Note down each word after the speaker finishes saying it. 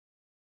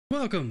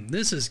Welcome,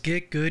 this is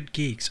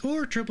GitGudGeeks,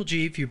 or Triple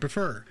G if you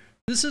prefer.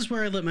 This is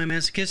where I let my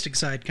masochistic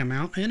side come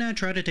out, and I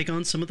try to take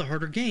on some of the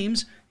harder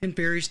games in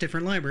various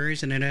different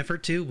libraries in an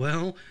effort to,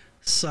 well,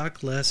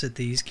 suck less at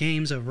these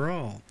games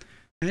overall.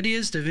 The idea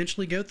is to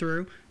eventually go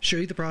through, show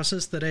you the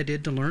process that I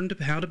did to learn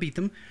how to beat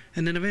them,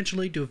 and then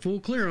eventually do a full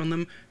clear on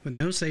them with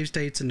no save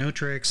states and no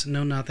tricks,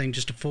 no nothing,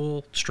 just a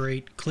full,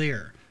 straight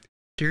clear.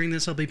 During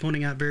this, I'll be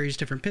pointing out various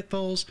different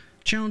pitfalls,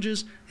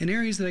 challenges, and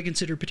areas that I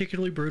consider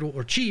particularly brutal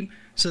or cheap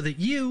so that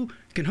you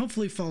can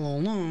hopefully follow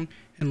along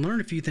and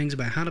learn a few things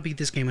about how to beat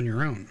this game on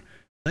your own.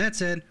 That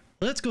said,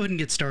 let's go ahead and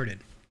get started.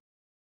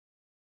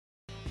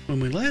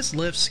 When we last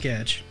left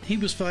Sketch, he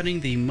was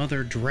fighting the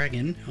Mother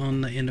Dragon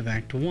on the end of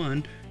Act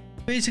 1,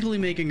 basically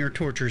making her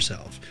torture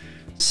herself.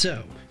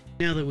 So,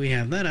 now that we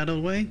have that out of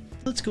the way,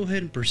 let's go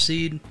ahead and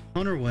proceed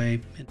on our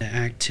way into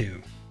Act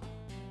 2.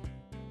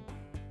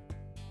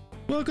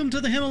 Welcome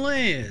to the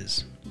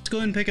Himalayas! Let's go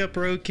ahead and pick up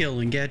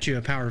Roadkill and get you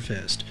a Power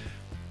Fist.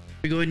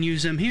 If you go ahead and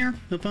use them here,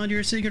 you'll find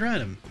your secret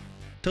item.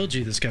 Told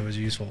you this guy was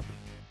useful.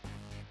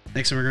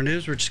 Next thing we're going to do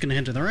is we're just going to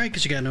head to the right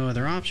because you got no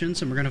other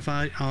options, and we're going to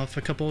fight off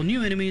a couple of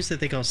new enemies that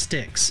they call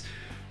Sticks.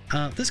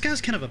 This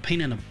guy's kind of a pain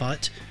in the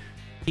butt.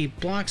 He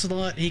blocks a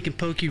lot, he can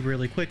poke you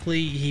really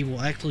quickly, he will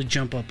actually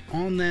jump up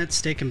on that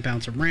stick and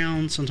bounce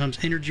around, sometimes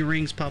energy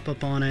rings pop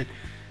up on it.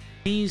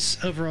 He's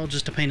overall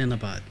just a pain in the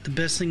butt. The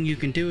best thing you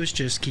can do is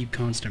just keep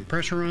constant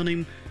pressure on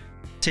him,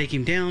 take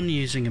him down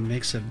using a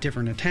mix of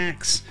different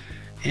attacks,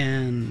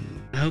 and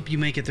I hope you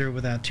make it through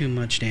without too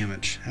much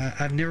damage.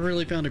 I've never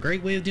really found a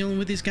great way of dealing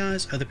with these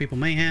guys. Other people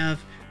may have.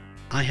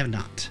 I have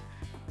not.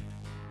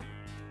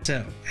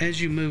 So,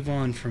 as you move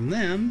on from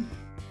them,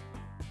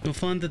 you'll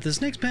find that this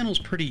next panel is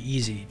pretty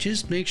easy.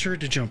 Just make sure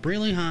to jump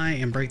really high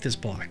and break this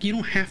block. You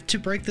don't have to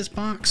break this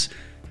box.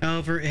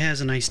 However, it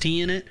has an iced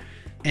tea in it,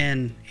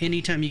 and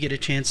anytime you get a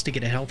chance to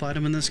get a health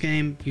item in this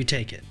game, you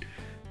take it.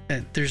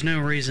 There's no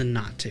reason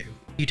not to.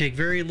 You take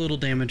very little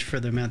damage for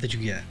the amount that you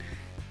get.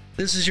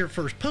 This is your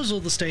first puzzle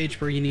of the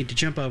stage where you need to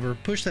jump over,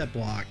 push that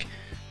block,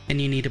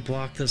 and you need to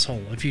block this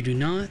hole. If you do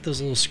not,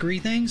 those little scree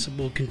things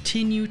will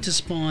continue to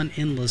spawn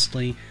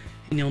endlessly,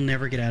 and you'll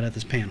never get out of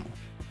this panel.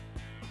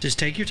 Just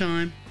take your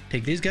time,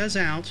 take these guys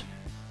out,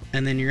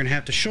 and then you're going to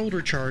have to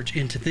shoulder charge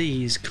into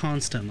these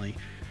constantly.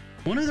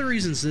 One of the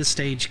reasons this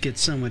stage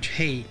gets so much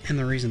hate, and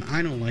the reason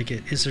I don't like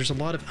it, is there's a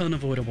lot of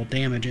unavoidable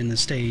damage in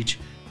this stage,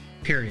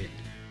 period.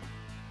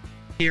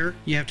 Here,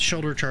 you have to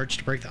shoulder charge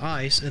to break the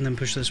ice, and then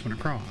push this one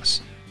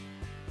across.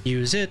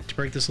 Use it to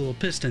break this little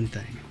piston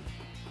thing.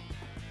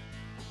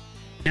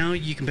 Now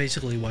you can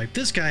basically wipe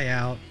this guy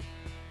out,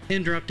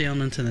 and drop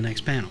down into the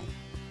next panel.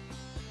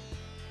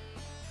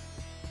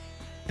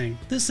 Okay,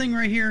 this thing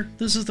right here,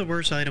 this is the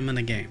worst item in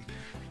the game.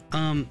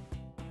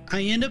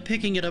 I end up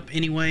picking it up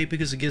anyway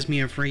because it gives me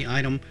a free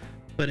item,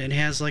 but it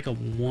has like a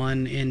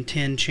 1 in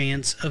 10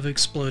 chance of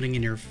exploding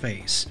in your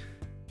face.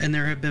 And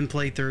there have been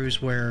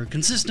playthroughs where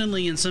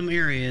consistently in some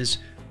areas,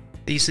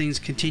 these things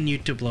continue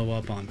to blow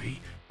up on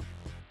me.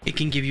 It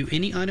can give you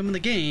any item in the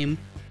game,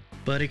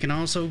 but it can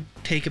also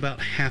take about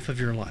half of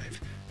your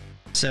life.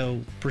 So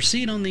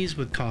proceed on these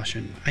with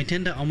caution. I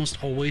tend to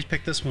almost always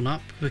pick this one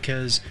up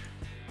because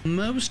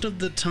most of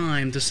the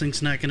time this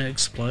thing's not going to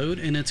explode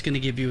and it's going to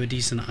give you a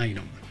decent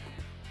item.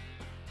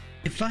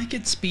 If I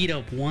could speed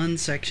up one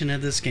section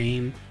of this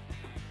game,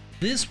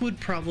 this would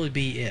probably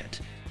be it.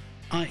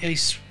 I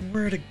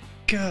swear to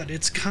God,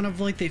 it's kind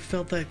of like they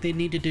felt like they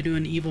needed to do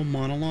an evil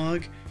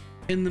monologue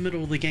in the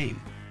middle of the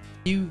game.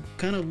 You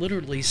kind of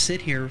literally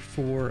sit here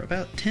for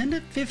about 10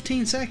 to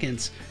 15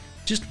 seconds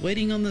just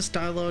waiting on this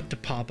dialogue to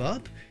pop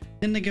up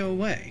and to go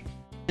away.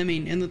 I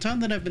mean, in the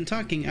time that I've been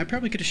talking, I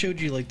probably could have showed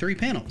you like 3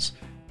 panels,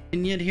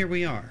 and yet here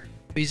we are,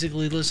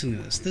 basically listening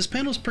to this. This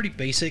panel's pretty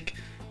basic.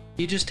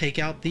 You just take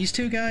out these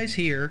 2 guys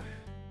here.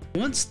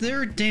 Once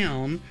they're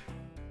down,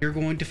 you're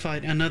going to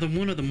fight another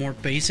one of the more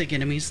basic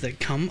enemies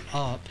that come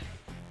up.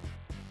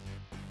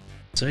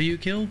 So you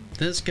kill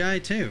this guy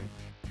too.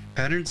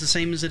 Pattern's the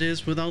same as it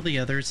is with all the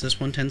others. This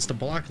one tends to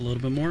block a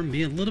little bit more and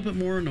be a little bit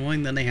more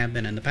annoying than they have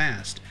been in the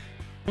past.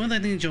 One of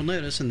the things you'll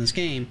notice in this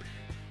game,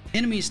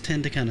 enemies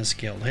tend to kind of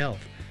scale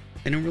health.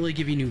 They don't really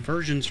give you new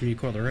versions or new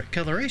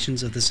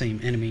colorations of the same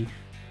enemy.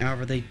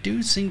 However, they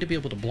do seem to be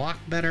able to block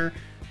better,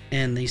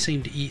 and they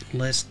seem to eat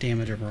less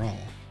damage overall.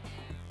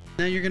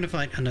 Now you're going to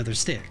fight another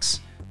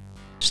Sticks.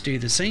 Just do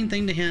the same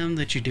thing to him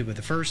that you did with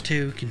the first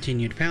 2,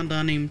 continue to pound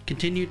on him,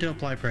 continue to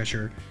apply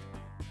pressure.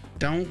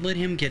 Don't let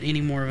him get any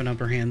more of an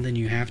upper hand than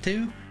you have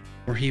to,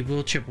 or he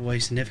will chip away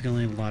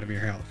significantly a lot of your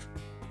health.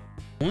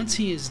 Once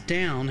he is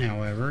down,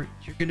 however,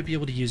 you're going to be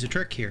able to use a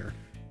trick here.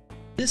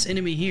 This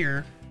enemy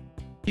here,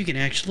 you can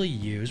actually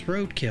use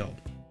Roadkill.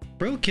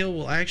 Roadkill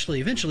will actually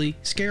eventually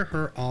scare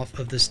her off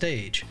of the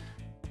stage.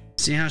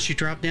 See how she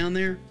dropped down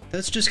there?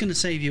 That's just going to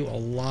save you a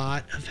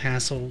lot of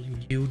hassle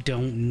you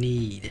don't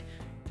need.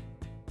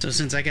 So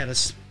since I got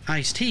a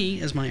iced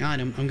tea as my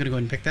item, I'm going to go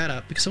ahead and pick that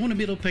up because I want to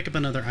be able to pick up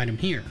another item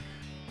here.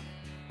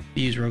 If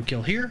you use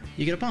Roadkill here,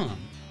 you get a bomb.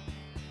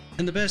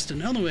 And the best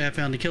and only way I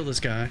found to kill this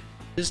guy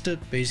is to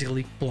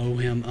basically blow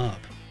him up.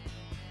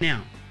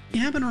 Now, You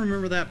happen to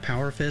remember that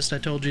power fist I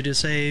told you to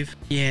save?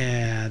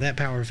 Yeah, that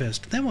power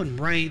fist. That one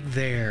right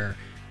there.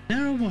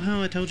 Now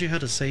how I told you how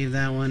to save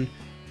that one?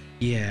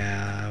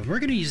 Yeah, we're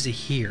gonna use it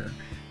here.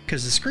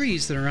 Because the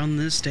screens that are on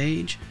this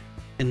stage,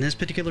 in this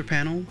particular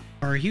panel,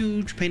 are a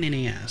huge pain in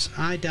the ass.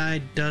 I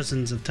died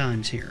dozens of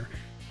times here.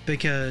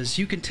 Because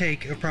you can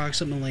take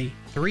approximately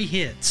 3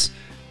 hits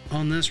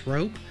on this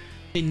rope,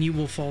 and you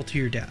will fall to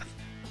your death.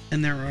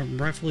 And there are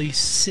roughly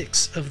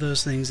 6 of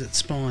those things that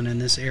spawn in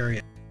this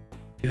area.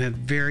 You have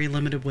very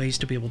limited ways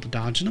to be able to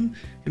dodge them,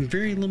 and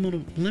very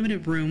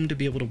limited room to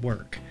be able to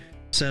work.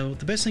 So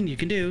the best thing you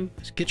can do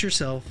is get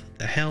yourself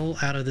the hell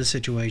out of this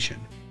situation.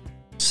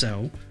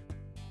 So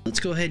let's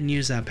go ahead and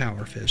use that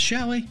power fist,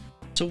 shall we?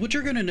 So what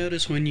you're going to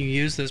notice when you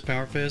use this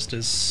power fist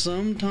is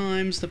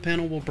sometimes the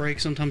panel will break,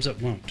 sometimes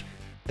it won't.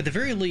 At the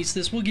very least,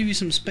 this will give you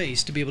some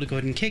space to be able to go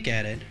ahead and kick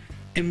at it,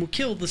 and will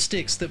kill the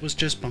sticks that was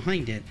just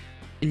behind it,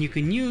 and you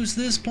can use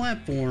this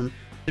platform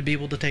to be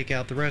able to take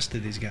out the rest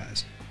of these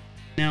guys.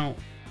 Now,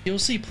 you'll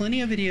see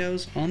plenty of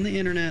videos on the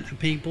internet of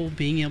people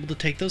being able to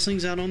take those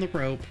things out on the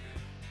rope.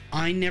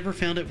 I never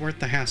found it worth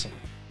the hassle.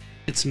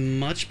 It's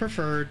much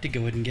preferred to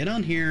go ahead and get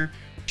on here,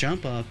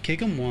 jump up, kick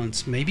them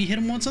once, maybe hit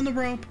them once on the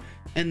rope,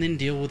 and then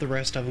deal with the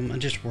rest of them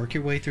and just work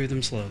your way through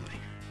them slowly.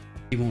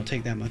 You won't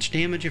take that much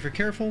damage if you're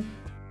careful,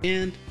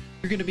 and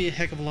you're going to be a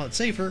heck of a lot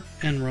safer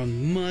and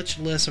run much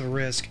less of a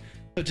risk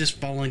of just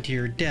falling to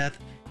your death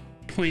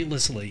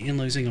pointlessly and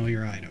losing all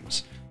your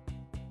items.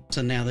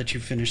 So now that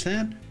you've finished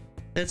that,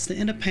 that's the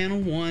end of panel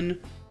 1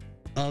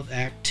 of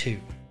Act 2.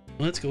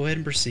 Let's go ahead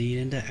and proceed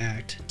into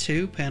Act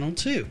 2, panel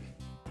 2.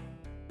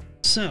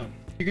 So,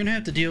 you're going to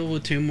have to deal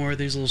with 2 more of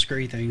these little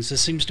scurry things.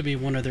 This seems to be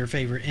one of their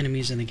favorite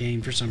enemies in the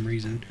game for some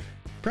reason.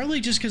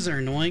 Probably just because they're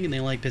annoying and they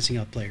like pissing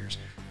off players.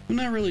 I'm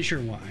not really sure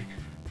why.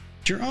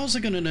 But you're also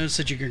going to notice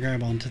that you can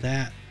grab onto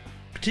that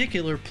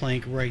particular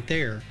plank right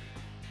there.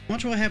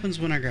 Watch what happens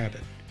when I grab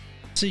it.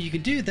 So you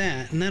can do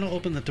that and that'll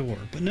open the door.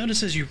 But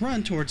notice as you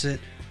run towards it,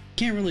 you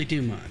can't really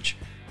do much.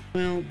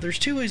 Well, there's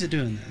 2 ways of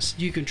doing this.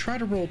 You can try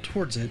to roll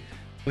towards it,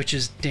 which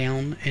is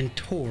down and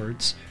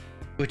towards,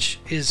 which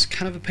is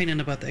kind of a pain in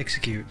the butt to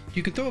execute.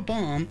 You can throw a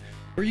bomb,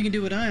 or you can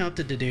do what I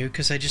opted to do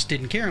because I just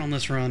didn't care on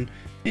this run,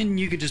 and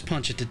you can just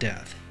punch it to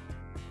death.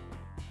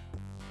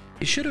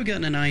 You should have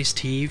gotten an iced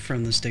tea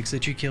from the sticks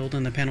that you killed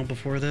in the panel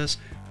before this.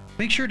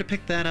 Make sure to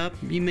pick that up.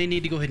 You may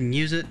need to go ahead and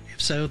use it.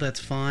 If so, that's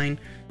fine.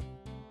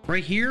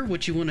 Right here,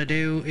 what you want to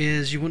do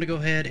is you want to go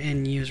ahead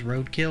and use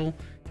roadkill.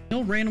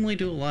 He'll randomly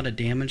do a lot of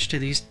damage to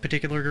these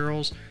particular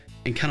girls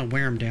and kind of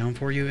wear them down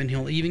for you, and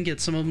he'll even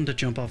get some of them to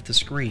jump off the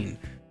screen.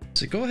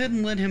 So go ahead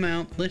and let him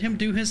out, let him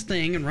do his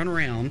thing and run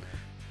around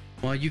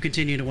while you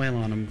continue to wail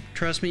on him.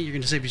 Trust me, you're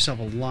going to save yourself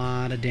a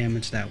lot of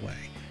damage that way.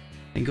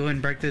 And go ahead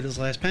and break through this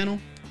last panel,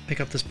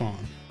 pick up this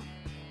bomb.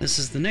 This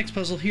is the next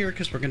puzzle here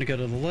because we're going to go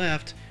to the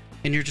left,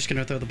 and you're just going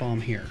to throw the bomb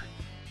here.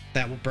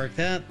 That will break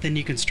that, then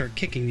you can start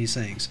kicking these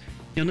things.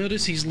 You'll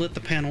notice he's lit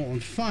the panel on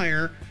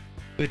fire,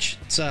 which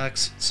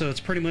sucks, so it's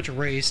pretty much a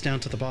race down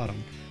to the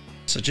bottom.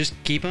 So just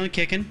keep on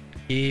kicking,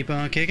 keep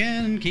on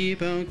kicking,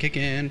 keep on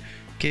kicking,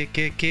 kick,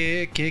 kick,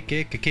 kick, kick,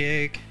 kick, kick,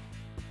 kick.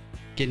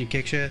 Getting your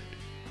kicks yet?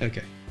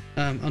 Okay,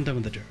 I'm done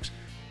with the jokes.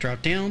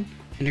 Drop down,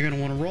 and you're going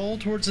to want to roll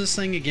towards this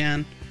thing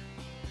again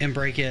and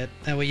break it.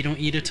 That way you don't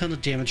eat a ton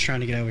of damage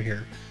trying to get over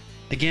here.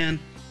 Again,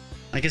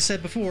 like I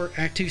said before,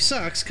 Act 2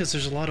 sucks because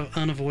there's a lot of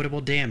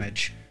unavoidable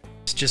damage.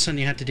 It's just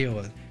something you have to deal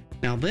with.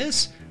 Now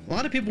this, a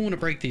lot of people want to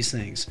break these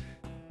things.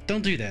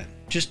 Don't do that.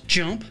 Just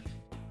jump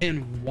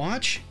and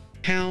watch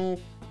how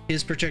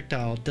his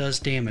projectile does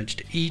damage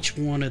to each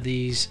one of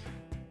these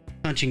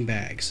punching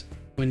bags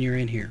when you're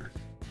in here.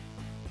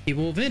 He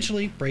will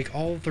eventually break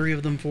all 3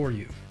 of them for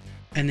you,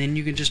 and then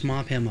you can just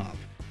mop him up.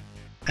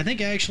 I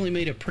think I actually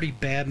made a pretty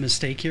bad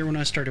mistake here when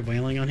I started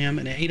wailing on him,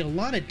 and it ate a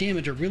lot of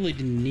damage I really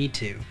didn't need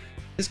to.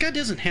 This guy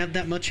doesn't have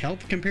that much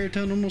health compared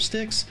to normal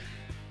sticks.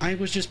 I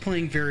was just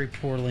playing very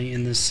poorly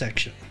in this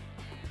section.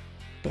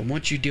 But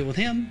once you deal with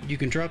him, you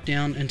can drop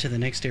down into the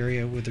next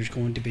area where there's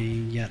going to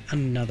be yet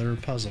another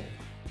puzzle.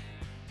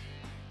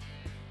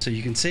 So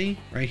you can see,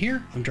 right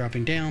here, I'm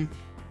dropping down.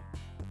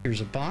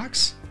 Here's a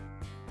box,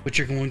 which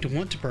you're going to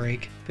want to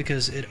break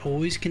because it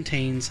always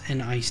contains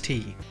an iced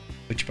tea,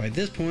 which by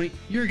this point,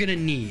 you're going to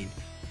need.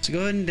 So go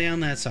ahead and down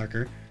that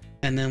sucker,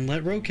 and then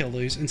let roadkill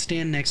loose and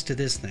stand next to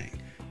this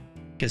thing.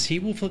 Because he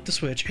will flip the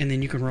switch, and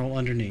then you can roll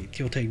underneath.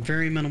 You'll take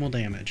very minimal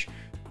damage.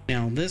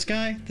 Now this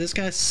guy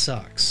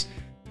sucks.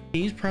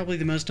 He's probably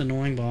the most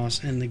annoying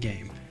boss in the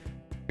game.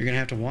 You're going to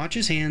have to watch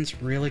his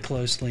hands really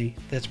closely.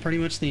 That's pretty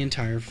much the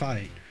entire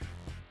fight.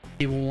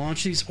 He will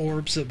launch these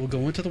orbs that will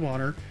go into the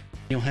water.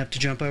 You'll have to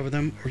jump over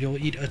them or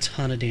you'll eat a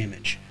ton of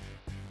damage.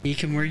 He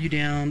can wear you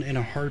down in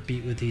a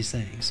heartbeat with these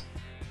things.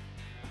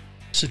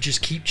 So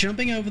just keep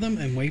jumping over them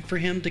and wait for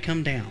him to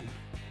come down.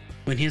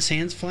 When his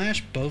hands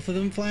flash, both of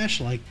them flash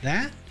like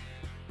that.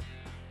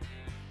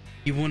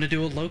 You want to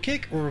do a low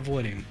kick or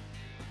avoid him.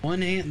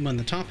 One hand, when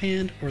the top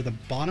hand or the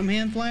bottom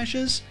hand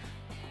flashes,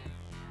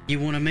 you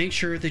want to make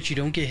sure that you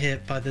don't get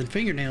hit by the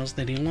fingernails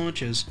that he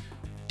launches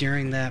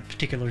during that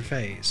particular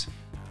phase.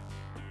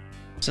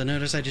 So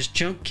notice I just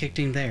jump kicked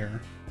him there,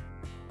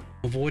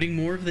 avoiding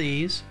more of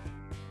these.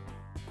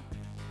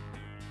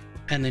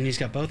 And then he's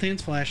got both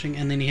hands flashing,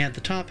 and then he had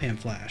the top hand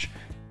flash.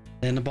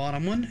 Then the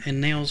bottom one,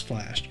 and nails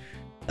flashed.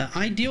 The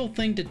ideal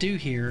thing to do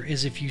here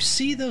is if you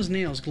see those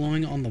nails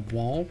glowing on the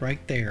wall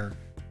right there,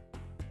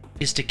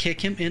 is to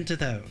kick him into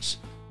those.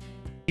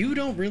 You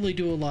don't really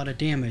do a lot of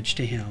damage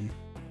to him.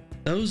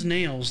 Those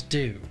nails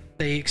do.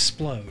 They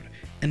explode.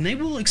 And they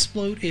will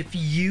explode if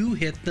you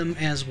hit them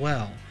as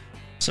well.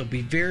 So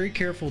be very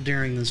careful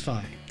during this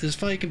fight. This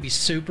fight can be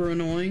super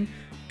annoying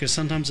because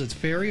sometimes it's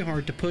very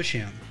hard to push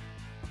him.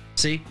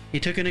 See, he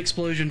took an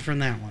explosion from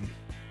that one.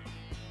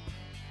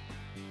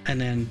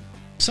 And then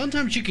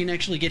sometimes you can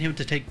actually get him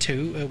to take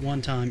 2 at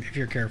one time if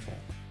you're careful.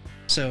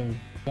 So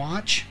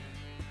watch,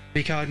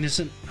 be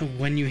cognizant of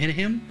when you hit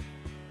him,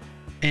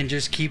 and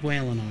just keep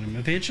wailing on him.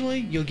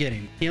 Eventually, you'll get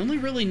him. He only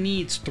really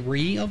needs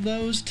 3 of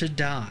those to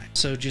die.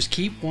 So just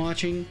keep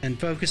watching and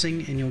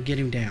focusing and you'll get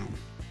him down.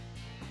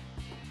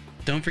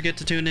 Don't forget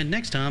to tune in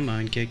next time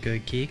on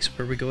GitGudGeeks,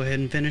 where we go ahead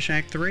and finish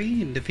Act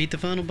 3 and defeat the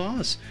final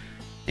boss.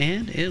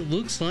 And it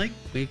looks like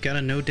we've got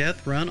a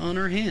no-death run on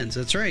our hands.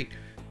 That's right.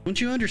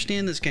 Once you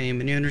understand this game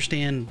and you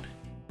understand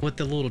what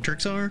the little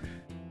tricks are,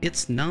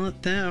 it's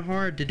not that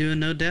hard to do a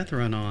no-death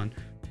run on.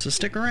 So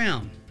stick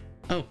around.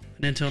 Oh,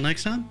 and until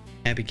next time,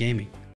 happy gaming.